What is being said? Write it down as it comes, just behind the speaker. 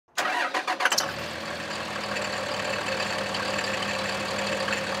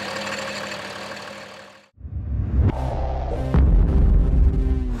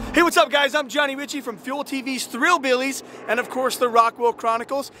Hey, what's up guys? I'm Johnny Ritchie from Fuel TV's Thrill Billies and of course the Rockwell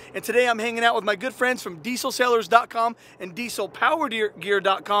Chronicles. And today I'm hanging out with my good friends from DieselSellerz.com and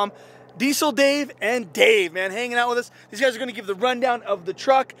DieselPowerGear.com. DieselDave and Dave, man, hanging out with us. These guys are gonna give the rundown of the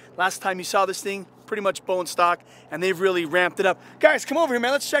truck. Last time you saw this thing, pretty much bone stock, and they've really ramped it up. Guys, come over here,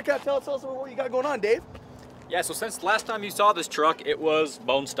 man. Let's check out, tell us what you got going on, Dave. Yeah, so since last time you saw this truck, it was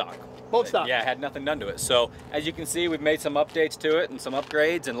bone stock. Bone stock. Yeah, it had nothing done to it. So as you can see, we've made some updates to it and some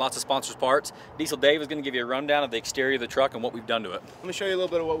upgrades and lots of sponsors parts. DieselDave is gonna give you a rundown of the exterior of the truck and what we've done to it. Let me show you a little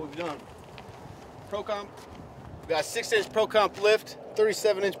bit of what we've done. Pro Comp, we've got 6-inch Pro Comp lift,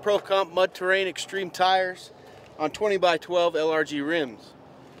 37-inch Pro Comp mud terrain extreme tires on 20x12 LRG rims.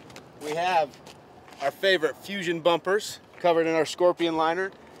 We have our favorite Fusion bumpers covered in our Scorpion liner.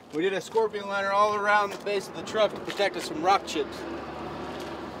 We did a Scorpion liner all around the base of the truck to protect us from rock chips.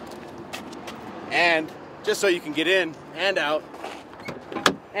 And just so you can get in and out,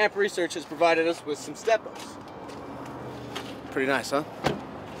 Amp Research has provided us with some step-ups. Pretty nice, huh?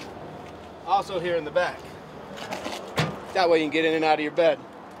 Also here in the back. That way you can get in and out of your bed.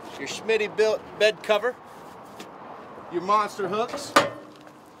 Your Schmitty built bed cover, your monster hooks,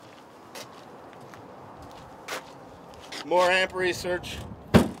 more Amp Research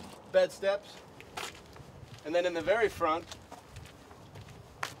bed steps, and then in the very front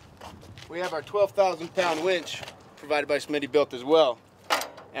we have our 12,000 pound winch provided by Schmitty built as well,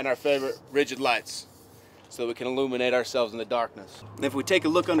 and our favorite rigid lights so we can illuminate ourselves in the darkness. And if we take a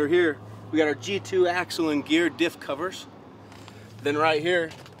look under here, we got our G2 axle and gear diff covers. Then right here,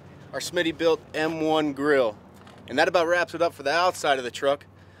 our Schmitty built M1 grill. And that about wraps it up for the outside of the truck.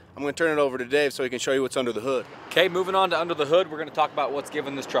 I'm going to turn it over to Dave so he can show you what's under the hood. Okay, moving on to under the hood, we're going to talk about what's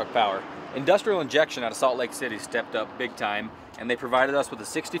giving this truck power. Industrial Injection out of Salt Lake City stepped up big time, and they provided us with a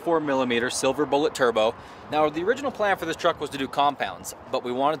 64mm silver bullet turbo. Now, the original plan for this truck was to do compounds, but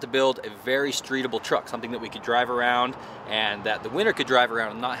we wanted to build a very streetable truck, something that we could drive around and that the winter could drive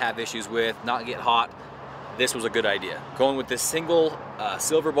around and not have issues with, not get hot. This was a good idea. Going with this single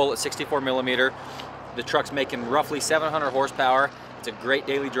silver bullet 64mm, the truck's making roughly 700 horsepower. It's a great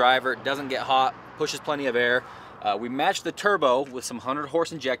daily driver, it doesn't get hot, pushes plenty of air. We matched the turbo with some 100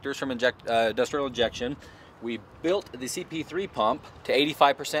 horse injectors from Industrial Injection. We built the CP3 pump to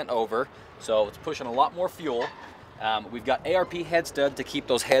 85% over, so it's pushing a lot more fuel. We've got ARP head stud to keep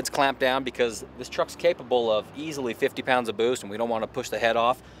those heads clamped down because this truck's capable of easily 50 pounds of boost and we don't want to push the head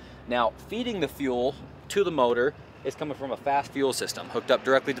off. Now, feeding the fuel to the motor is coming from a fast fuel system hooked up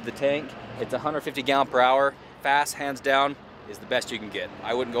directly to the tank. It's 150 gallon per hour, fast, hands down, is the best you can get.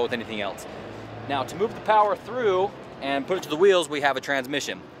 I wouldn't go with anything else. Now, to move the power through and put it to the wheels, we have a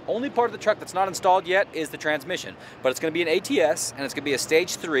transmission. Only part of the truck that's not installed yet is the transmission, but it's going to be an ATS and it's going to be a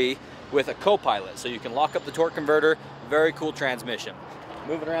stage 3 with a co-pilot, so you can lock up the torque converter. Very cool transmission.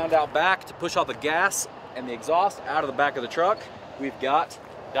 Moving around out back to push all the gas and the exhaust out of the back of the truck, we've got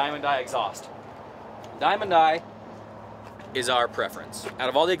Diamond Eye exhaust. Diamond Eye is our preference. Out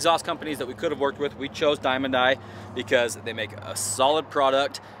of all the exhaust companies that we could have worked with, we chose Diamond Eye because they make a solid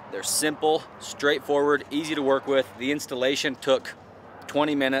product. They're simple, straightforward, easy to work with. The installation took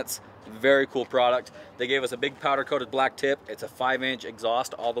 20 minutes. Very cool product. They gave us a big powder coated black tip. It's a 5-inch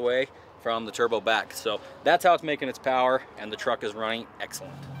exhaust all the way from the turbo back. So that's how it's making its power, and the truck is running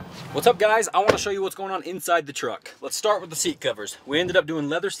excellent. What's up guys? I want to show you what's going on inside the truck. Let's start with the seat covers. We ended up doing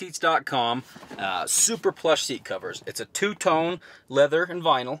leatherseats.com super plush seat covers. It's a 2-tone leather and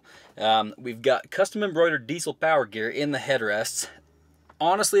vinyl. We've got custom embroidered diesel power gear in the headrests.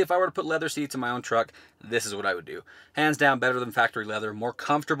 Honestly, if I were to put leather seats in my own truck, this is what I would do. Hands down, better than factory leather, more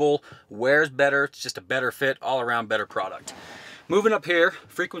comfortable, wears better, it's just a better fit, all around better product. Moving up here,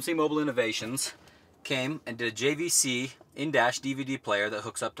 Frequency Mobile Innovations came and did a JVC in-dash DVD player that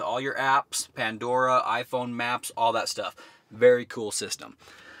hooks up to all your apps, Pandora, iPhone maps, all that stuff. Very cool system.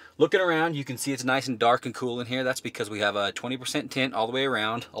 Looking around, you can see it's nice and dark and cool in here. That's because we have a 20% tint all the way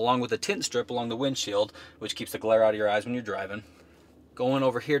around, along with a tint strip along the windshield, which keeps the glare out of your eyes when you're driving. Going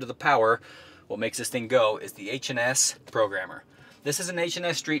over here to the power, what makes this thing go is the H&S programmer. This is an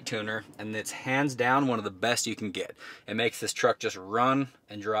H&S street tuner, and it's hands down one of the best you can get. It makes this truck just run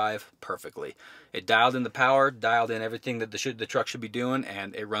and drive perfectly. It dialed in the power, dialed in everything that the truck should be doing,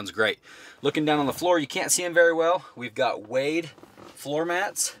 and it runs great. Looking down on the floor, you can't see them very well. We've got Wade floor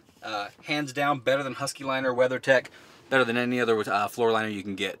mats, hands down better than Husky Liner, WeatherTech, better than any other floor liner you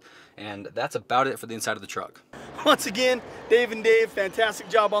can get. And that's about it for the inside of the truck. Once again, Dave and Dave, fantastic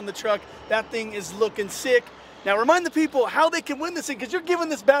job on the truck. That thing is looking sick. Now remind the people how they can win this thing, because you're giving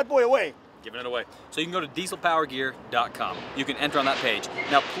this bad boy away. Giving it away. So you can go to DieselPowerGear.com. You can enter on that page.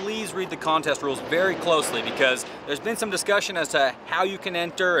 Now please read the contest rules very closely because there's been some discussion as to how you can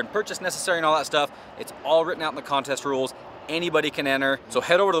enter and purchase necessary and all that stuff. It's all written out in the contest rules. Anybody can enter. So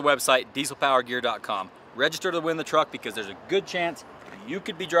head over to the website, DieselPowerGear.com. Register to win the truck because there's a good chance you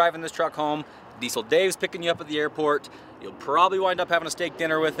could be driving this truck home. DieselDave's picking you up at the airport. You'll probably wind up having a steak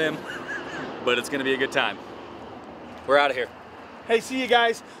dinner with him, but it's gonna be a good time. We're out of here. Hey, see you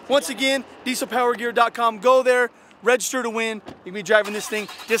guys. Once again, DieselPowerGear.com. Go there, register to win. You can be driving this thing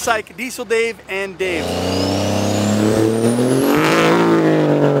just like DieselDave and Dave.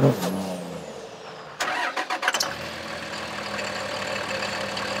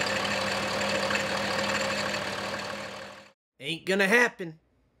 Ain't gonna happen.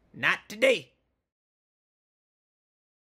 Not today.